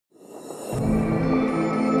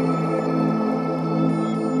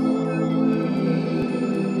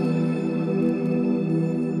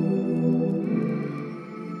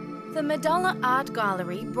Medulla Art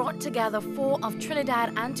Gallery brought together 4 of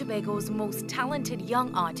Trinidad and Tobago's most talented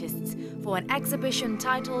young artists for an exhibition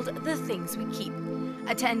titled The Things We Keep.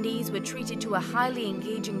 Attendees were treated to a highly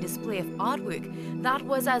engaging display of artwork that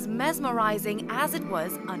was as mesmerizing as it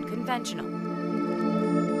was unconventional.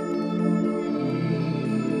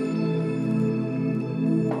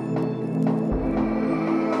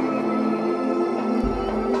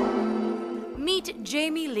 Meet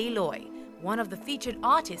Jamie Leloy, one of the featured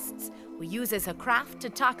artists who uses her craft to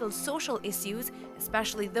tackle social issues,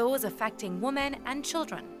 especially those affecting women and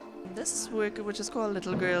children. This work, which is called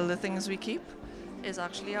Little Girl, The Things We Keep, is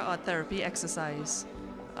actually an art therapy exercise.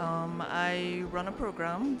 I run a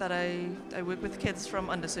program that I work with kids from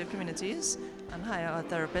underserved communities and hire art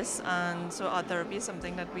therapists, and so art therapy is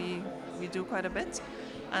something that we do quite a bit.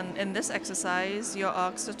 And in this exercise, you're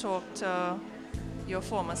asked to talk to your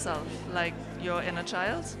former self, like your inner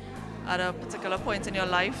child, at a particular point in your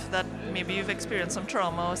life that maybe you've experienced some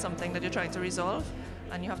trauma or something that you're trying to resolve,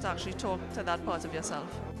 and you have to actually talk to that part of yourself.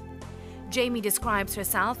 Jamie describes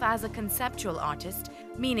herself as a conceptual artist,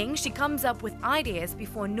 meaning she comes up with ideas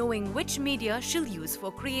before knowing which media she'll use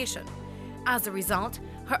for creation. As a result,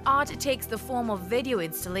 her art takes the form of video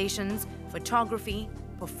installations, photography,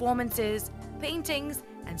 performances, paintings,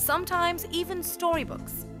 and sometimes even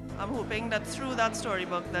storybooks. I'm hoping that through that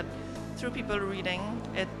storybook, that through people reading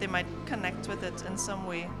it, they might connect with it in some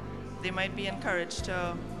way. They might be encouraged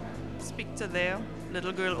to speak to their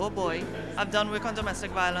little girl or boy. I've done work on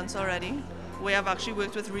domestic violence already, where I've actually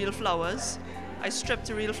worked with real flowers. I stripped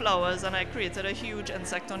real flowers and I created a huge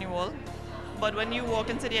insect on the wall. But when you walk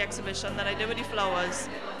into the exhibition that I did with the flowers,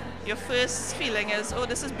 your first feeling is, oh,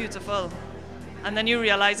 this is beautiful. And then you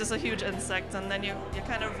realize it's a huge insect, and then you're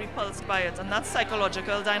kind of repulsed by it. And that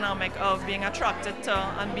psychological dynamic of being attracted to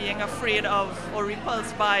and being afraid of or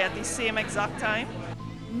repulsed by at the same exact time.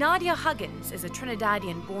 Nadia Huggins is a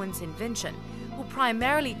Trinidadian-born St. Vincent who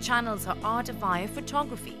primarily channels her art via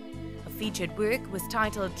photography. Her featured work was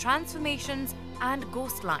titled Transformations and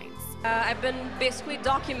Ghost Lines. I've been basically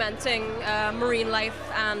documenting marine life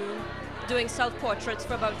and doing self-portraits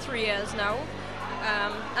for about 3 years now.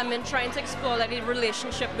 I've been trying to explore the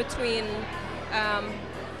relationship between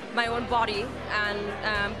my own body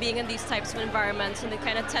and being in these types of environments, and the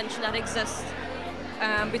kind of tension that exists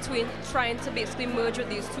between trying to basically merge with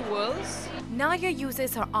these two worlds. Nadia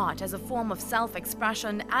uses her art as a form of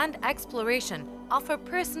self-expression and exploration of her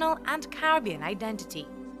personal and Caribbean identity.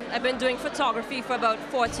 I've been doing photography for about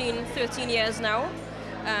 13 years now.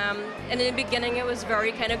 And in the beginning it was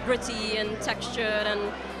very kind of gritty and textured, and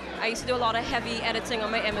I used to do a lot of heavy editing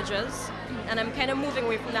on my images, and I'm kind of moving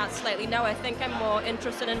away from that slightly now. I think I'm more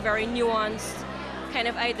interested in very nuanced kind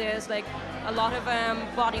of ideas, like a lot of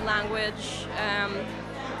body language,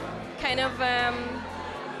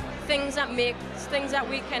 things that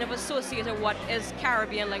we kind of associate with what is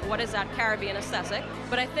Caribbean, like what is that Caribbean aesthetic.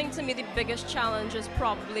 But I think to me the biggest challenge is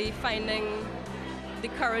probably finding the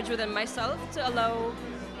courage within myself to allow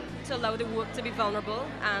the work to be vulnerable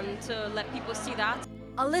and to let people see that.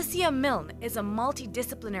 Alicia Milne is a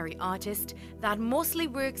multidisciplinary artist that mostly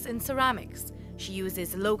works in ceramics. She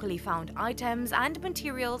uses locally found items and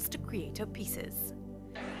materials to create her pieces.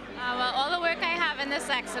 Well, all the work I have in this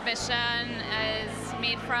exhibition is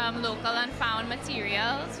made from local and found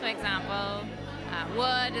materials. For example,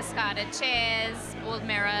 wood, discarded chairs, old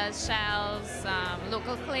mirrors, shells,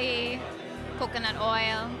 local clay, coconut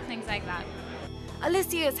oil, things like that.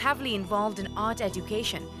 Alicia is heavily involved in art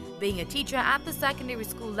education, being a teacher at the secondary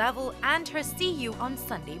school level, and her See You on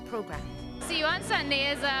Sunday program. See You on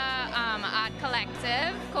Sunday is an art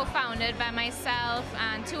collective co-founded by myself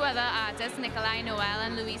and 2 other artists, Nikolai Noel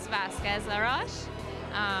and Luis Vasquez Laroche.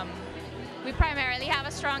 We primarily have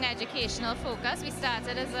a strong educational focus. We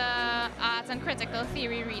started as an art and critical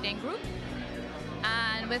theory reading group,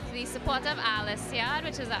 and with the support of Alice Yard,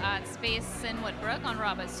 which is an art space in Woodbrook on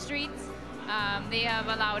Robert Street, they have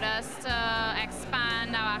allowed us to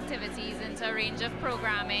expand our activities into a range of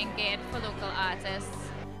programming geared for local artists.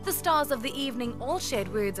 The stars of the evening all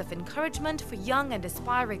shared words of encouragement for young and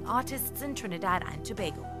aspiring artists in Trinidad and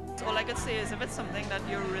Tobago. All I could say is if it's something that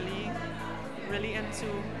you're really into,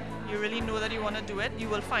 you really know that you want to do it, you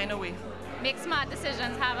will find a way. Make smart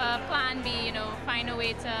decisions, have a plan B, find a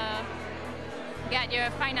way to get your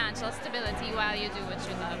financial stability while you do what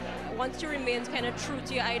you love. Once you remain kind of true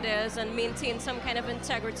to your ideas and maintain some kind of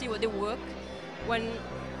integrity with the work,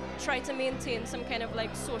 try to maintain some kind of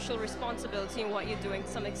like social responsibility in what you're doing to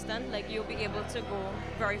some extent, like you'll be able to go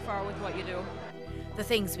very far with what you do. The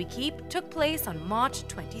Things We Keep took place on March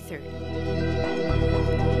 23rd.